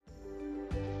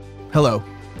Hello,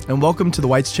 and welcome to the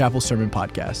White's Chapel Sermon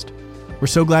Podcast. We're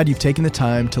so glad you've taken the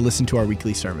time to listen to our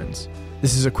weekly sermons.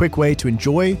 This is a quick way to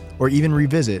enjoy or even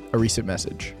revisit a recent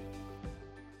message.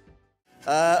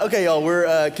 Okay, y'all,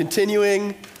 we're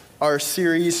continuing our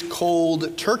series,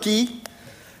 Cold Turkey,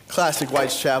 classic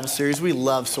White's Chapel series. We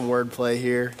love some wordplay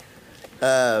here.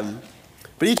 But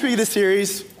each week of this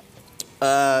series,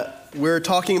 we're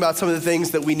talking about some of the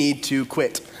things that we need to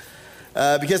quit.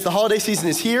 Because the holiday season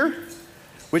is here,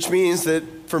 which means that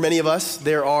for many of us,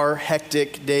 there are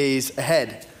hectic days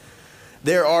ahead.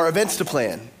 There are events to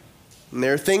plan, and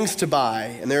there are things to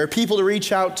buy, and there are people to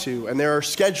reach out to, and there are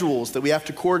schedules that we have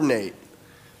to coordinate.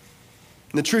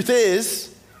 And the truth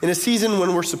is, in a season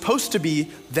when we're supposed to be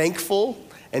thankful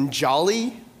and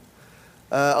jolly,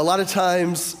 a lot of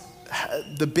times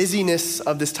the busyness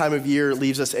of this time of year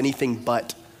leaves us anything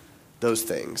but those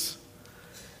things.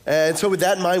 And so with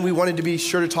that in mind, we wanted to be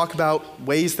sure to talk about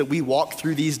ways that we walk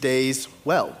through these days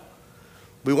well.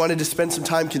 We wanted to spend some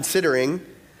time considering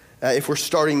if we're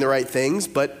starting the right things,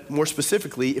 but more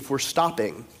specifically, if we're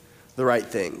stopping the right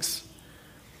things.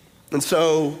 And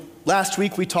so last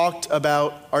week we talked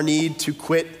about our need to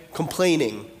quit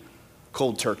complaining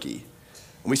cold turkey.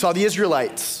 And we saw the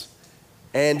Israelites,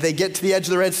 and they get to the edge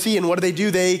of the Red Sea, and what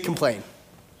do? They complain.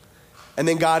 And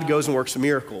then God goes and works a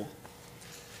miracle.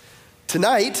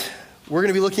 Tonight, we're going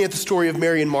to be looking at the story of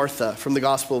Mary and Martha from the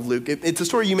Gospel of Luke. It's a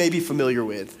story you may be familiar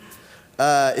with.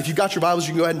 If you've got your Bibles,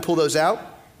 you can go ahead and pull those out.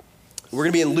 We're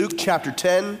going to be in Luke chapter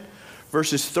 10,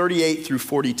 verses 38 through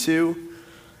 42.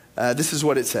 This is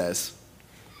what it says.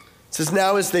 It says,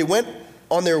 "Now as they went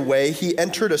on their way, he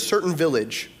entered a certain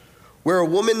village where a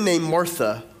woman named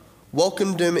Martha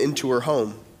welcomed him into her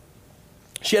home.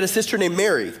 She had a sister named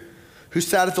Mary who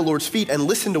sat at the Lord's feet and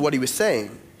listened to what he was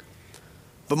saying.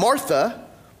 But Martha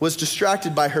was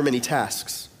distracted by her many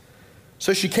tasks.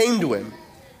 So she came to him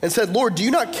and said, 'Lord, do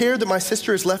you not care that my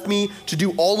sister has left me to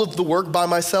do all of the work by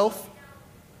myself?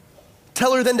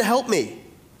 Tell her then to help me.'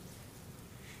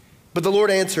 But the Lord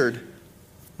answered,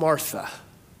 'Martha,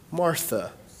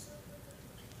 Martha,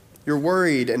 you're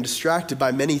worried and distracted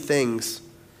by many things.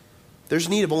 There's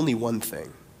need of only one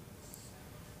thing.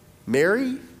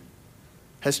 Mary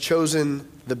has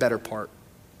chosen the better part,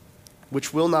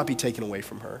 which will not be taken away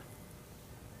from her.'"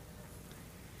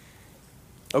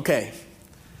 Okay.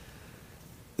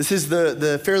 This is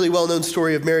the fairly well-known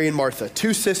story of Mary and Martha,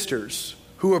 two sisters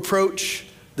who approach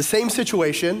the same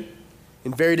situation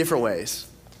in very different ways.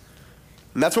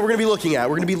 And that's what we're going to be looking at.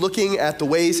 We're going to be looking at the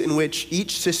ways in which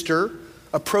each sister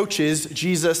approaches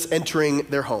Jesus entering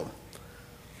their home.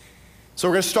 So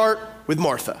we're going to start with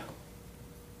Martha.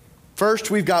 First,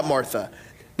 we've got Martha.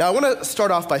 Now, I want to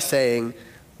start off by saying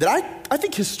that I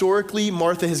think historically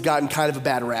Martha has gotten kind of a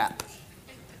bad rap.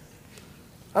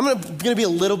 I'm going to be a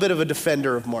little bit of a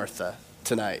defender of Martha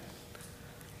tonight.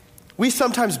 We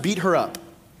sometimes beat her up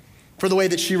for the way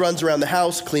that she runs around the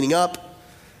house, cleaning up,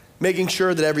 making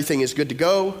sure that everything is good to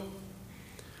go.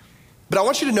 But I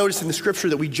want you to notice in the scripture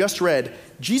that we just read,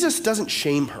 Jesus doesn't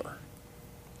shame her.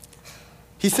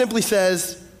 He simply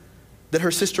says that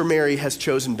her sister Mary has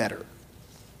chosen better.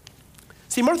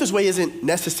 See, Martha's way isn't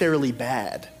necessarily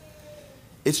bad.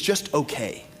 It's just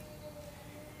okay.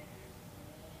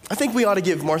 I think we ought to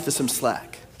give Martha some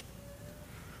slack.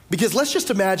 Because let's just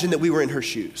imagine that we were in her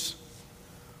shoes.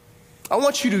 I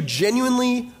want you to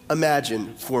genuinely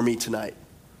imagine for me tonight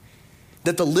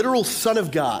that the literal Son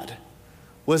of God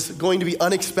was going to be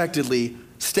unexpectedly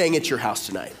staying at your house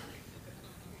tonight.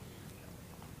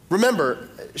 Remember,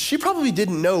 she probably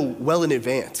didn't know well in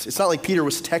advance. It's not like Peter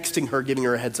was texting her, giving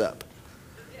her a heads up.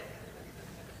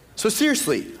 So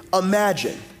seriously,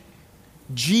 imagine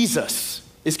Jesus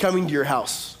is coming to your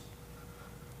house.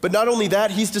 But not only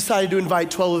that, he's decided to invite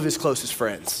 12 of his closest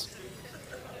friends.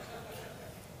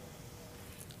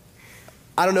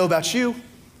 I don't know about you,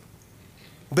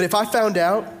 but if I found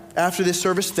out after this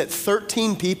service that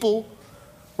 13 people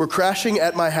were crashing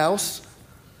at my house,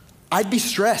 I'd be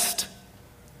stressed.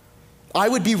 I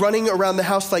would be running around the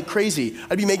house like crazy.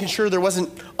 I'd be making sure there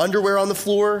wasn't underwear on the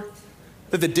floor,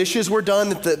 that the dishes were done,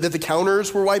 that the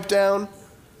counters were wiped down.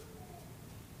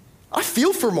 I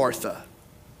feel for Martha.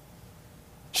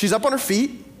 She's up on her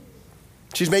feet.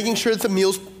 She's making sure that the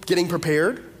meal's getting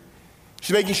prepared.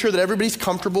 She's making sure that everybody's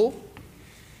comfortable.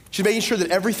 She's making sure that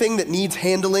everything that needs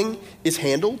handling is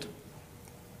handled.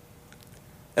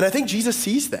 And I think Jesus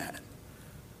sees that.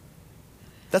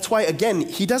 That's why, again,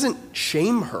 he doesn't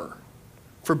shame her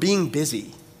for being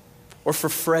busy or for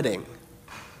fretting,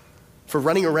 for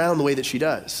running around the way that she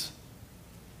does.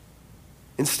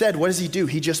 Instead, what does he do?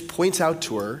 He just points out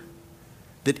to her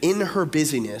that in her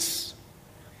busyness,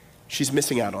 she's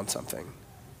missing out on something.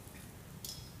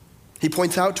 He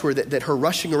points out to her that her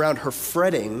rushing around, her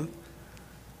fretting,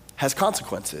 has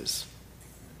consequences.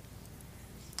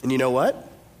 And you know what?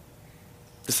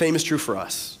 The same is true for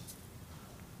us.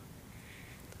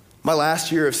 My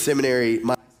last year of seminary,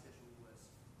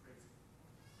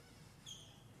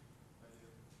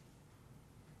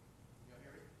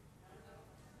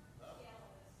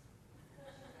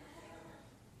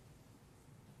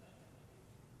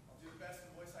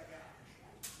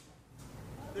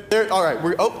 all right,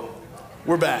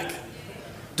 we're back.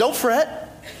 Don't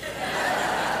fret.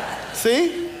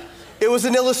 See? It was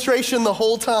an illustration the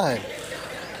whole time.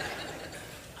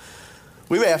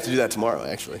 We may have to do that tomorrow,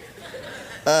 actually.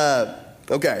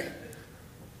 Okay.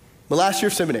 My last year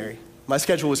of seminary, my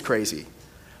schedule was crazy.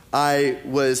 I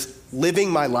was living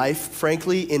my life,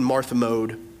 frankly, in Martha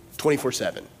mode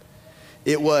 24/7.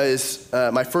 It was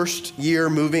my first year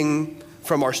moving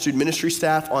from our student ministry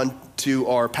staff onto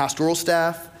our pastoral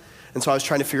staff. And so I was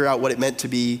trying to figure out what it meant to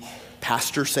be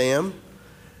Pastor Sam.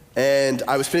 And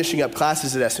I was finishing up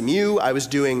classes at SMU. I was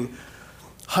doing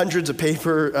hundreds of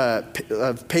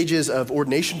pages of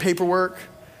ordination paperwork.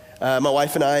 My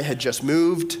wife and I had just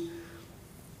moved.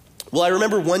 Well, I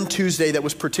remember one Tuesday that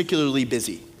was particularly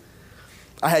busy.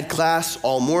 I had class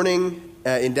all morning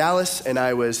in Dallas, and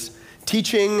I was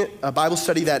teaching a Bible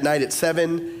study that night at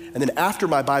 7. And then after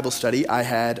my Bible study, I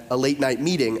had a late night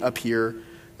meeting up here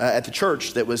at the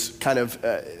church that was kind of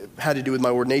had to do with my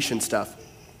ordination stuff.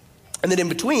 And then in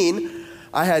between,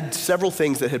 I had several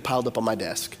things that had piled up on my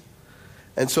desk.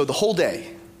 And so the whole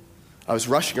day, I was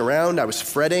rushing around, I was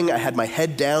fretting, I had my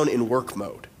head down in work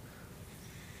mode.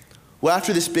 Well,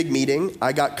 after this big meeting,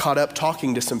 I got caught up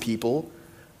talking to some people,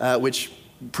 which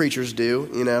preachers do,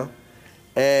 you know,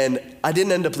 and I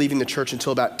didn't end up leaving the church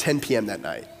until about 10 p.m. that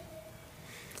night.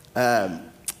 And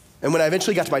when I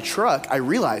eventually got to my truck, I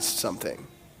realized something.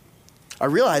 I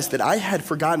realized that I had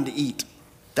forgotten to eat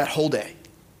that whole day.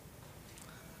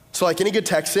 So like any good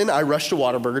Texan, I rushed to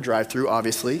Whataburger drive-thru,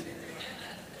 obviously.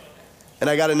 And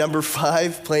I got a number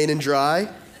 5 plain and dry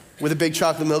with a big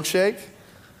chocolate milkshake.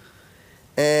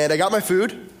 And I got my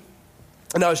food.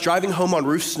 And I was driving home on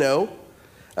roof snow.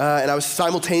 And I was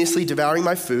simultaneously devouring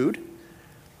my food.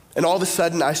 And all of a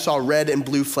sudden, I saw red and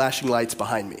blue flashing lights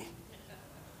behind me.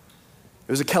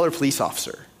 It was a Keller police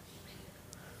officer.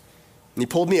 And he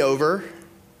pulled me over,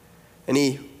 and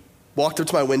he walked up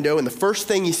to my window, and the first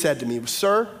thing he said to me was,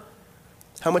 "Sir,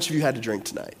 how much have you had to drink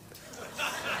tonight?"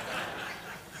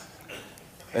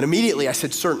 And immediately I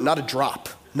said, "Sir, not a drop,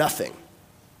 nothing."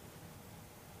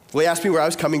 Well, he asked me where I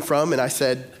was coming from, and I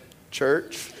said,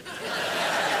 "Church."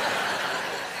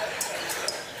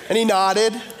 And he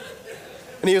nodded,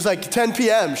 and he was like, 10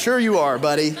 p.m., sure you are,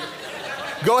 buddy.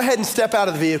 Go ahead and step out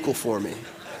of the vehicle for me.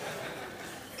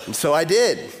 And so I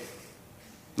did.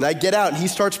 And I get out, and he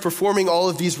starts performing all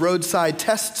of these roadside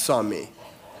tests on me.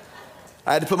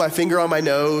 I had to put my finger on my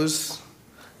nose,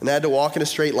 and I had to walk in a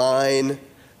straight line.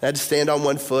 I had to stand on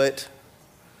one foot.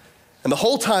 And the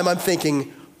whole time I'm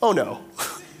thinking, oh no.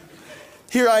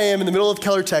 Here I am in the middle of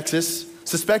Keller, Texas,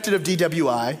 suspected of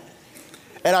DWI,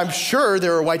 and I'm sure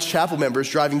there are White's Chapel members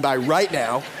driving by right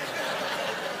now,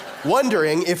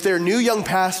 wondering if their new young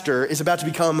pastor is about to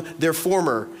become their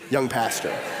former young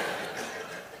pastor.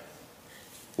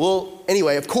 Well,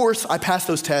 anyway, of course, I passed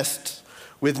those tests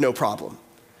with no problem.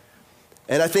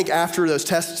 And I think after those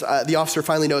tests, the officer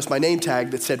finally noticed my name tag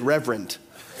that said Reverend.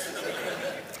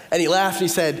 And he laughed and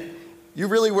he said, "You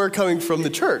really were coming from the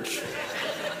church,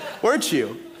 weren't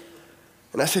you?"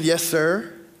 And I said, "Yes,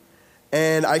 sir."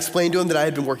 And I explained to him that I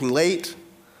had been working late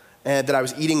and that I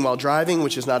was eating while driving,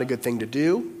 which is not a good thing to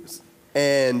do.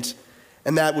 And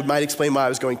that might explain why I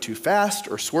was going too fast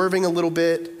or swerving a little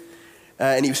bit.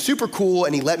 And he was super cool,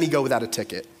 and he let me go without a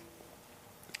ticket.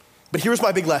 But here's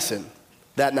my big lesson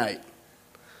that night.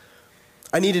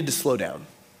 I needed to slow down.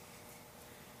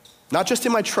 Not just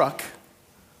in my truck,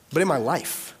 but in my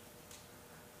life.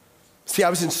 See, I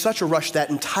was in such a rush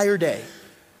that entire day.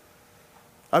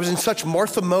 I was in such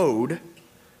Martha mode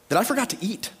that I forgot to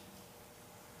eat.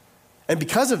 And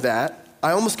because of that,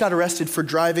 I almost got arrested for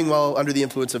driving while under the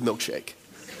influence of milkshake.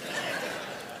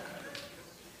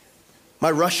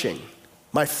 My rushing,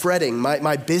 my fretting,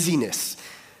 my busyness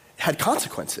had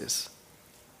consequences.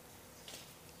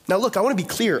 Now look, I want to be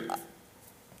clear,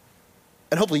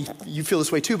 and hopefully you feel this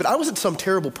way too, but I wasn't some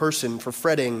terrible person for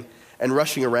fretting and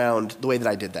rushing around the way that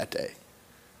I did that day.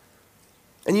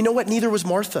 And you know what? Neither was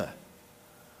Martha.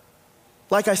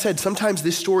 Like I said, sometimes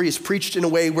this story is preached in a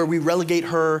way where we relegate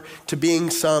her to being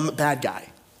some bad guy.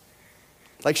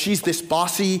 Like she's this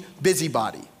bossy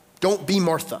busybody. Don't be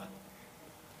Martha.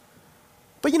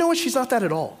 But you know what? She's not that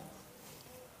at all.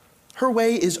 her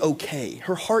way is okay.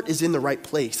 Her heart is in the right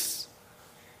place.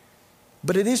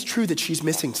 But it is true that she's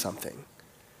missing something.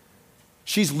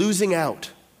 She's losing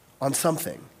out on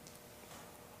something.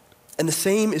 And the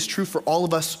same is true for all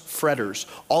of us fretters,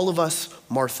 all of us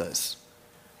Marthas.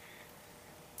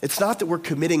 It's not that we're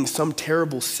committing some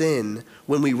terrible sin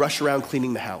when we rush around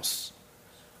cleaning the house.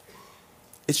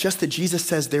 It's just that Jesus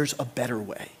says there's a better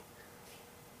way.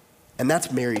 And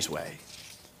that's Mary's way.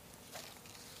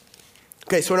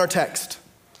 Okay, so in our text,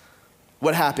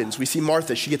 what happens? We see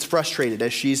Martha, she gets frustrated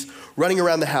as she's running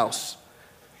around the house.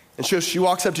 And she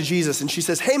walks up to Jesus and she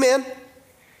says, "Hey man,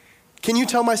 can you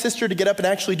tell my sister to get up and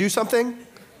actually do something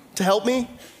to help me,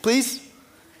 please?"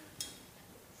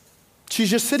 She's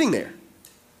just sitting there.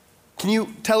 Can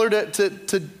you tell her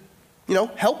to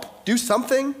help, do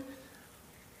something?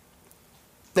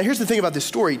 Now here's the thing about this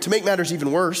story. To make matters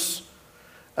even worse,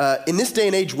 in this day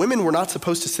and age, women were not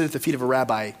supposed to sit at the feet of a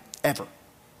rabbi ever.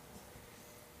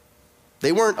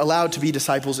 They weren't allowed to be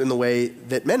disciples in the way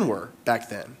that men were back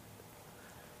then.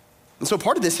 And so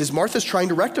part of this is Martha's trying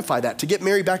to rectify that, to get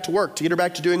Mary back to work, to get her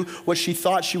back to doing what she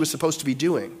thought she was supposed to be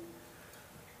doing.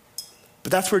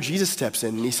 But that's where Jesus steps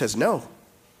in and he says, no.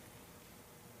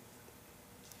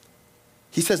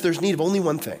 He says there's need of only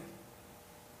one thing.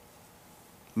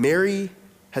 Mary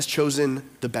has chosen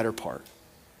the better part.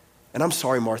 And I'm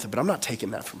sorry, Martha, but I'm not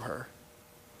taking that from her.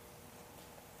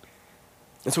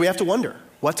 And so we have to wonder,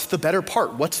 what's the better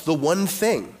part? What's the one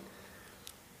thing?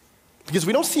 Because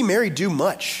we don't see Mary do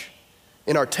much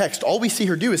in our text. All we see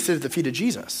her do is sit at the feet of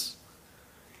Jesus.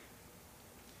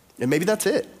 And maybe that's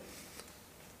it.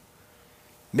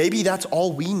 Maybe that's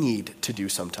all we need to do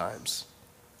sometimes.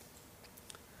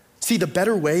 See, the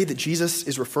better way that Jesus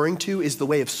is referring to is the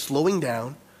way of slowing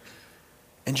down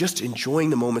and just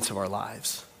enjoying the moments of our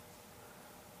lives.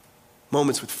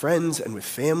 Moments with friends and with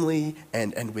family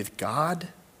and with God.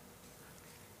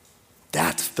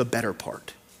 That's the better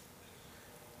part.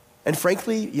 And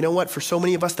frankly, you know what? For so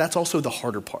many of us, that's also the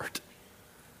harder part.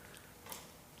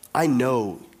 I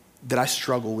know that I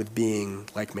struggle with being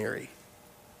like Mary.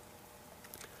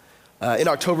 In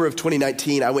October of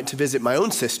 2019, I went to visit my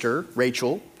own sister,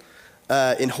 Rachel,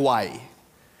 in Hawaii.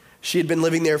 She had been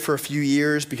living there for a few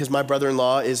years because my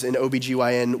brother-in-law is an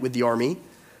OBGYN with the Army.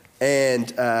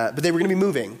 But they were going to be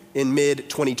moving in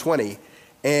mid-2020.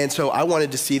 And so I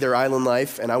wanted to see their island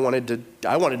life, and I wanted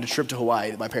a trip to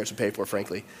Hawaii that my parents would pay for,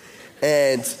 frankly.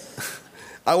 And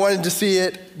I wanted to see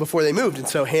it before they moved. And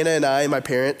so Hannah and I and my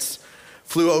parents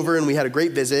flew over, and we had a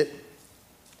great visit.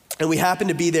 And we happened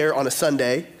to be there on a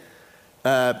Sunday.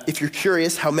 If you're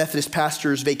curious how Methodist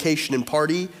pastors vacation and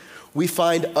party, we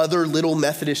find other little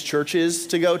Methodist churches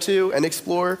to go to and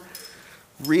explore.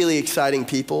 Really exciting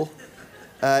people.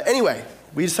 Anyway,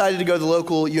 we decided to go to the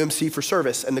local UMC for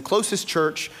service, and the closest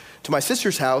church to my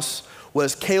sister's house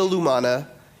was Keolumana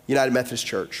United Methodist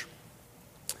Church.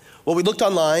 Well, we looked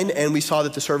online, and we saw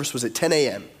that the service was at 10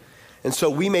 a.m., and so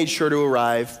we made sure to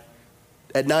arrive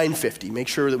at 9:50, make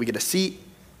sure that we get a seat.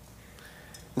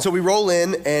 And so we roll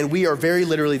in, and we are very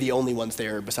literally the only ones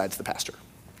there besides the pastor.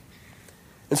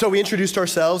 And so we introduced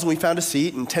ourselves, and we found a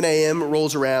seat, and 10 a.m.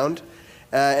 rolls around,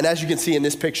 and as you can see in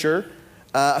this picture,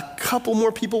 a couple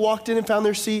more people walked in and found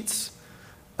their seats,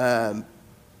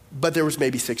 but there was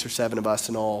maybe 6 or 7 of us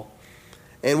in all,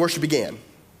 and worship began.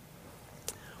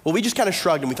 Well, we just kind of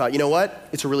shrugged and we thought, you know what?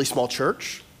 It's a really small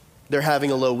church. They're having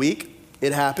a low week.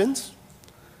 It happens.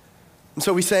 And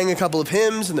so we sang a couple of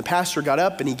hymns, and the pastor got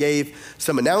up and he gave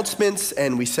some announcements,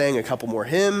 and we sang a couple more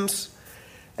hymns.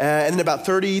 And then about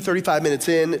 35 minutes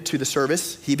in to the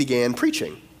service, he began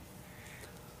preaching.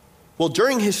 Well,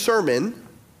 during his sermon,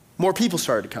 more people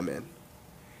started to come in.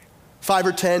 5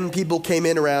 or 10 people came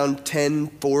in around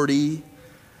 10:40.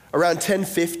 Around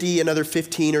 10:50, another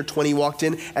 15 or 20 walked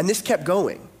in, and this kept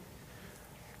going.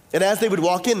 And as they would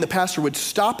walk in, the pastor would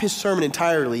stop his sermon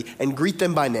entirely and greet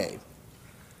them by name.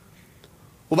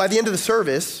 Well, by the end of the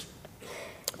service,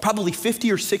 probably 50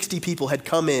 or 60 people had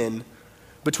come in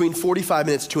between 45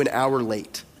 minutes to an hour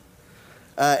late.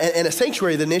 And a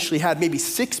sanctuary that initially had maybe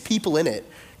 6 people in it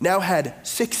now had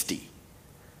 60.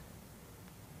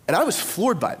 And I was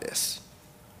floored by this.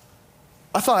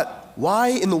 I thought, why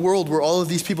in the world were all of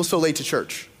these people so late to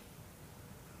church?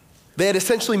 They had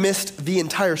essentially missed the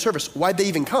entire service. Why'd they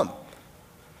even come?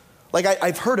 Like,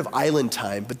 I've heard of island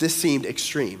time, but this seemed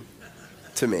extreme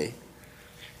to me.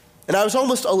 And I was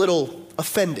almost a little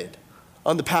offended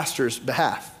on the pastor's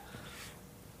behalf.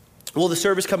 Well, the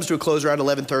service comes to a close around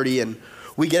 11:30, and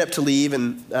we get up to leave,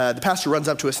 and the pastor runs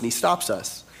up to us and he stops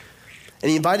us. And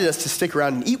he invited us to stick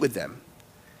around and eat with them.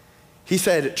 He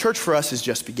said, church for us is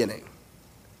just beginning.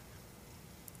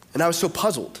 And I was so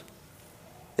puzzled.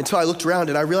 And until I looked around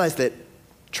and I realized that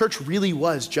church really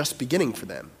was just beginning for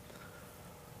them.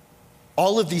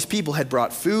 All of these people had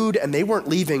brought food and they weren't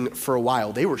leaving for a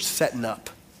while. They were setting up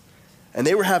and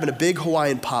they were having a big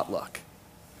Hawaiian potluck.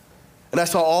 And I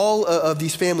saw all of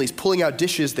these families pulling out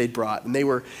dishes they'd brought, and they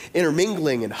were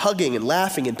intermingling and hugging and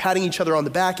laughing and patting each other on the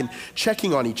back and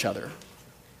checking on each other.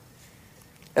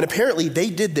 And apparently they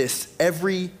did this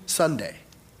every Sunday.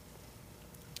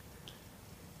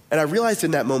 And I realized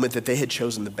in that moment that they had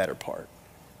chosen the better part.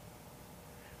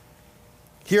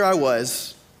 Here I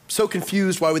was, so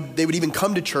confused why they would even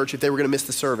come to church if they were going to miss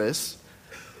the service,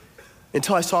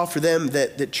 until I saw for them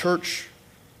that church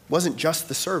wasn't just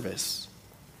the service.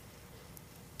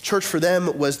 Church for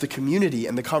them was the community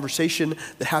and the conversation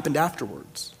that happened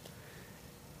afterwards.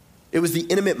 It was the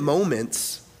intimate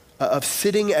moments of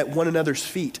sitting at one another's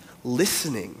feet,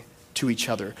 listening to each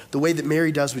other, the way that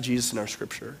Mary does with Jesus in our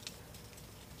scripture.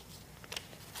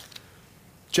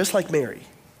 Just like Mary,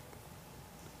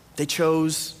 they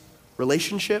chose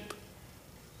relationship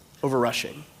over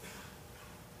rushing.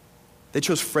 They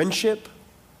chose friendship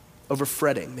over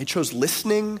fretting. They chose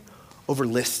listening over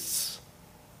lists.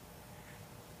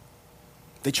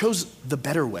 They chose the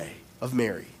better way of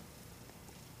Mary.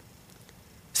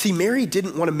 See, Mary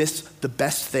didn't want to miss the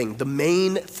best thing, the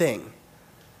main thing.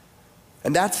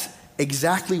 And that's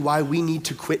exactly why we need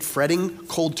to quit fretting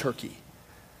cold turkey.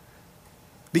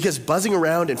 Because buzzing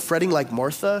around and fretting like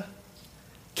Martha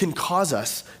can cause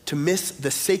us to miss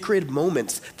the sacred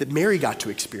moments that Mary got to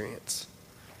experience.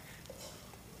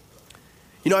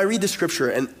 You know, I read the scripture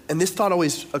and this thought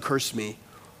always occurs to me.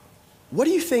 What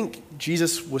do you think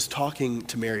Jesus was talking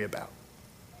to Mary about?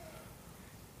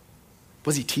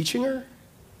 Was he teaching her?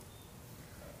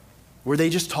 Were they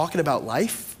just talking about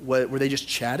life? Were they just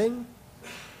chatting?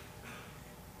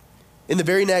 In the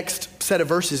very next set of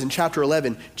verses in chapter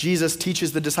 11, Jesus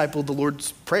teaches the disciple the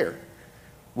Lord's Prayer.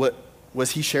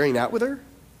 Was he sharing that with her?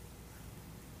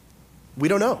 We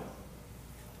don't know.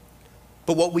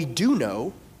 But what we do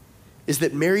know is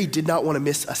that Mary did not want to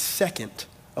miss a second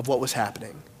of what was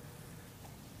happening.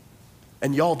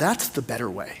 And y'all, that's the better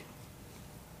way.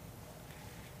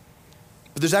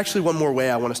 But there's actually one more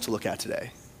way I want us to look at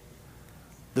today.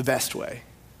 The best way.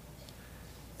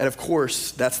 And of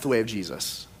course, that's the way of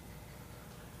Jesus.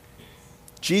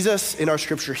 Jesus, in our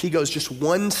scripture, he goes just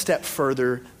one step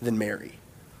further than Mary.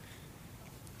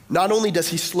 Not only does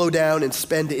he slow down and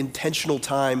spend intentional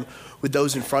time with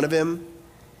those in front of him,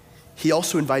 he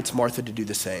also invites Martha to do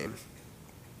the same.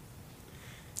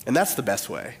 And that's the best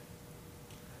way.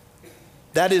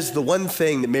 That is the one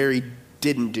thing that Mary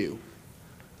didn't do.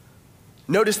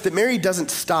 Notice that Mary doesn't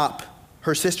stop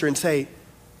her sister and say,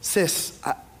 sis,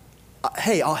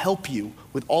 hey, I'll help you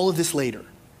with all of this later.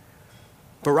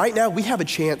 But right now we have a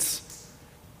chance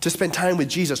to spend time with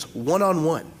Jesus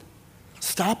one-on-one.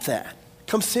 Stop that.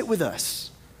 Come sit with us.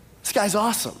 This guy's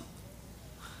awesome.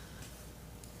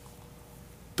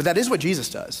 But that is what Jesus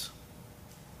does.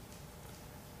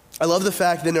 I love the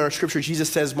fact that in our scripture, Jesus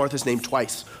says Martha's name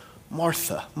twice.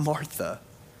 Martha, Martha.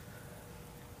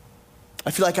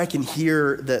 I feel like I can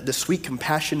hear the sweet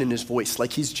compassion in his voice,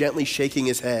 like he's gently shaking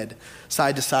his head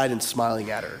side to side and smiling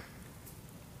at her.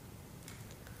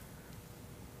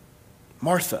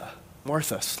 Martha,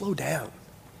 Martha, slow down.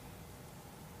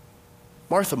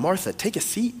 Martha, Martha, take a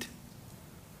seat.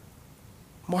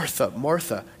 Martha,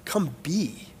 Martha, come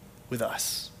be with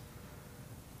us.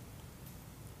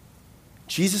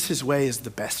 Jesus' way is the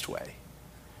best way.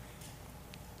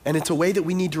 And it's a way that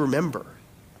we need to remember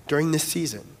during this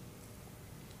season.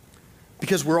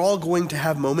 Because we're all going to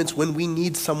have moments when we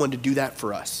need someone to do that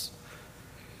for us.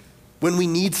 When we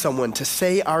need someone to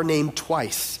say our name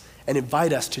twice and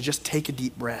invite us to just take a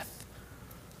deep breath.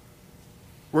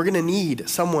 We're going to need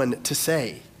someone to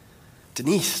say,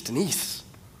 Denise, Denise,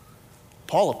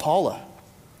 Paula, Paula,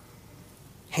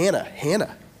 Hannah,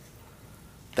 Hannah.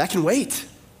 That can wait.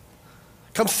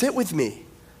 Come sit with me.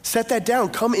 Set that down.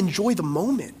 Come enjoy the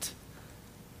moment.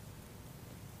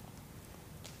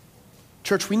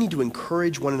 Church, we need to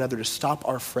encourage one another to stop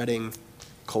our fretting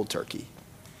cold turkey.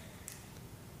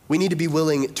 We need to be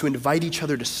willing to invite each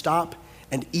other to stop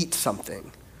and eat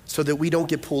something so that we don't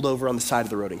get pulled over on the side of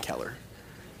the road in Keller.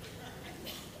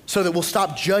 So that we'll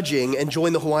stop judging and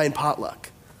join the Hawaiian potluck.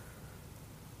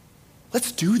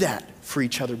 Let's do that for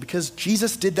each other because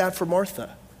Jesus did that for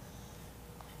Martha.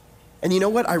 And you know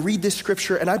what? I read this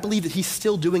scripture and I believe that he's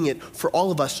still doing it for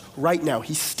all of us right now.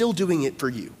 He's still doing it for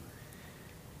you.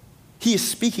 He is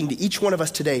speaking to each one of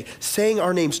us today, saying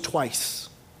our names twice,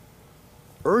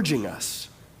 urging us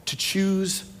to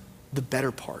choose the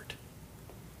better part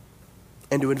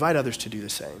and to invite others to do the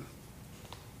same.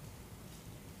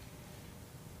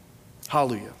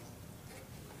 Hallelujah.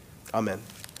 Amen.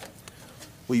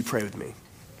 Will you pray with me?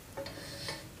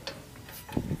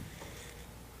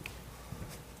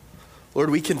 Lord,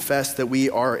 we confess that we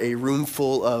are a room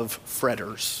full of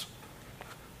fretters.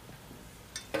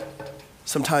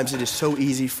 Sometimes it is so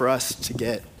easy for us to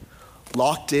get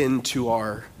locked into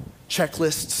our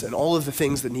checklists and all of the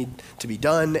things that need to be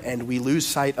done, and we lose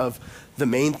sight of the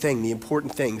main thing, the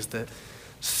important things, the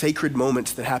sacred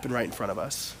moments that happen right in front of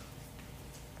us.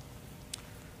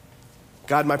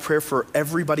 God, my prayer for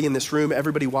everybody in this room,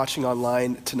 everybody watching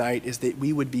online tonight, is that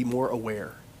we would be more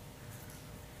aware.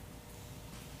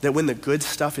 That when the good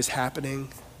stuff is happening,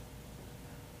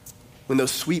 when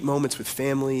those sweet moments with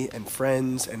family and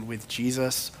friends and with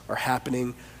Jesus are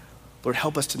happening, Lord,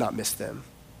 help us to not miss them.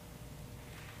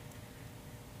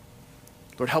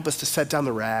 Lord, help us to set down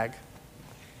the rag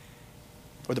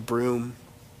or the broom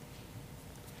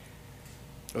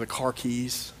or the car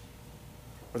keys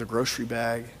or the grocery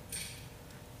bag.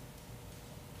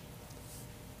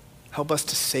 Help us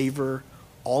to savor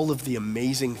all of the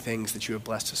amazing things that you have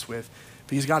blessed us with.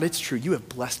 Because God, it's true, you have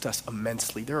blessed us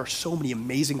immensely. There are so many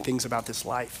amazing things about this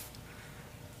life.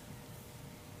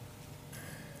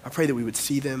 I pray that we would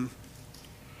see them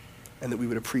and that we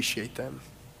would appreciate them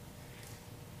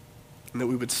and that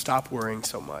we would stop worrying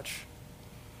so much.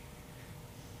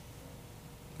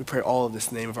 We pray all of this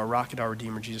in the name of our rock and our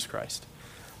Redeemer, Jesus Christ.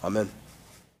 Amen.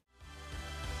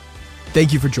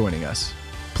 Thank you for joining us.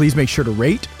 Please make sure to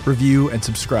rate, review, and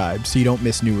subscribe so you don't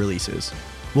miss new releases.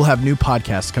 We'll have new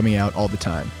podcasts coming out all the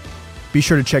time. Be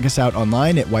sure to check us out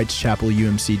online at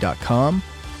whiteschapelumc.com.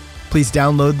 Please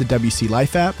download the WC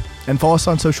Life app and follow us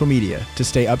on social media to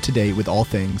stay up to date with all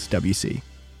things WC.